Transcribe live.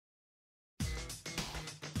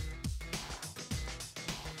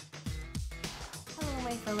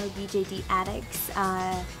fellow BJD addicts.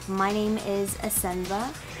 My name is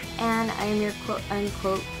Asenva, and I am your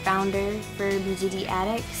quote-unquote founder for BJD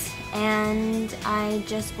Addicts. And I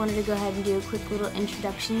just wanted to go ahead and do a quick little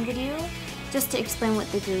introduction video just to explain what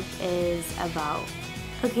the group is about.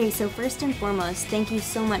 Okay, so first and foremost, thank you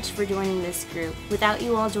so much for joining this group. Without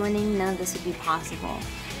you all joining, none of this would be possible.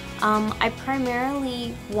 I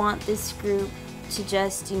primarily want this group to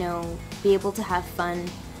just, be able to have fun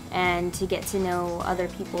and to get to know other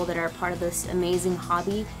people that are part of this amazing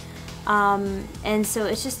hobby. And so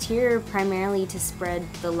it's just here primarily to spread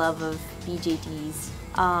the love of BJDs.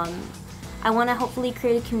 I want to hopefully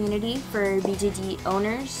create a community for BJD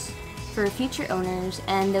owners, for future owners,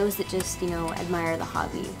 and those that just, admire the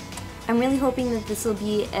hobby. I'm really hoping that this will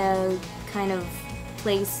be a kind of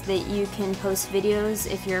place that you can post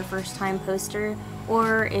videos if you're a first-time poster,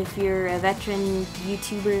 or if you're a veteran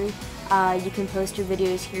YouTuber, you can post your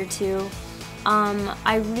videos here too.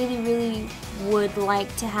 I really would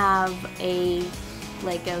like to have a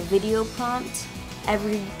video prompt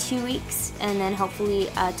every 2 weeks, and then hopefully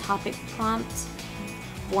a topic prompt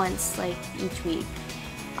once each week.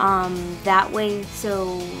 That way,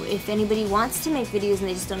 so if anybody wants to make videos and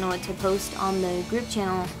they just don't know what to post on the group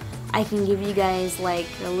channel, I can give you guys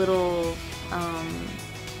a little,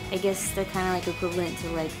 I guess they're kind of equivalent to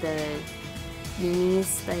the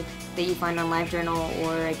memes that you find on LiveJournal,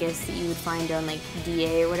 or I guess that you would find on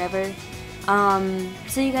DA or whatever.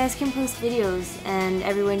 So you guys can post videos and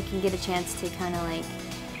everyone can get a chance to kind of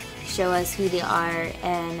show us who they are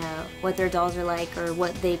and what their dolls are like, or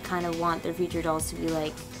what they kind of want their future dolls to be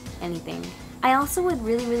like, anything. I also would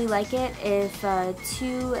really like it if at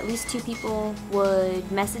least two people would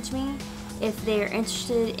message me if they're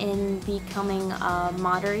interested in becoming a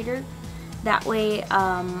moderator. That way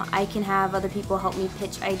I can have other people help me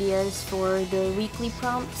pitch ideas for the weekly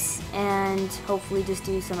prompts, and hopefully just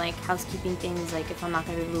do some housekeeping things, if I'm not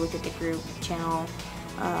going to be able to look at the group channel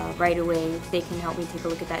right away, they can help me take a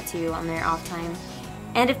look at that too on their off time.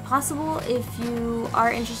 And if possible, if you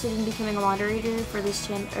are interested in becoming a moderator for this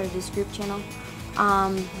channel or this group channel,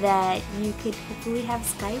 that you could hopefully have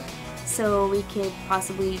Skype, so we could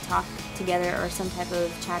possibly talk together, or some type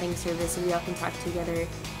of chatting service so we all can talk together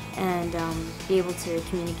and be able to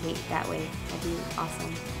communicate that way. That'd be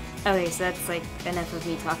awesome. Okay, so that's enough of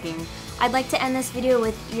me talking. I'd like to end this video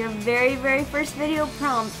with your very first video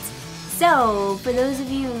prompt. So, for those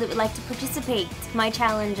of you that would like to participate, my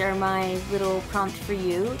challenge, or my little prompt for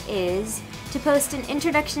you, is to post an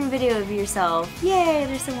introduction video of yourself. Yay,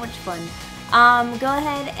 they're so much fun. Go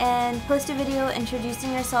ahead and post a video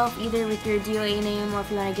introducing yourself, either with your DOA name, or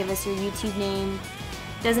if you want to give us your YouTube name,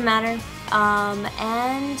 doesn't matter.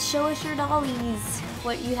 And show us your dollies,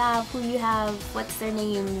 what you have, who you have, what's their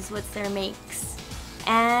names, what's their makes.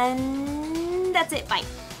 And that's it, bye.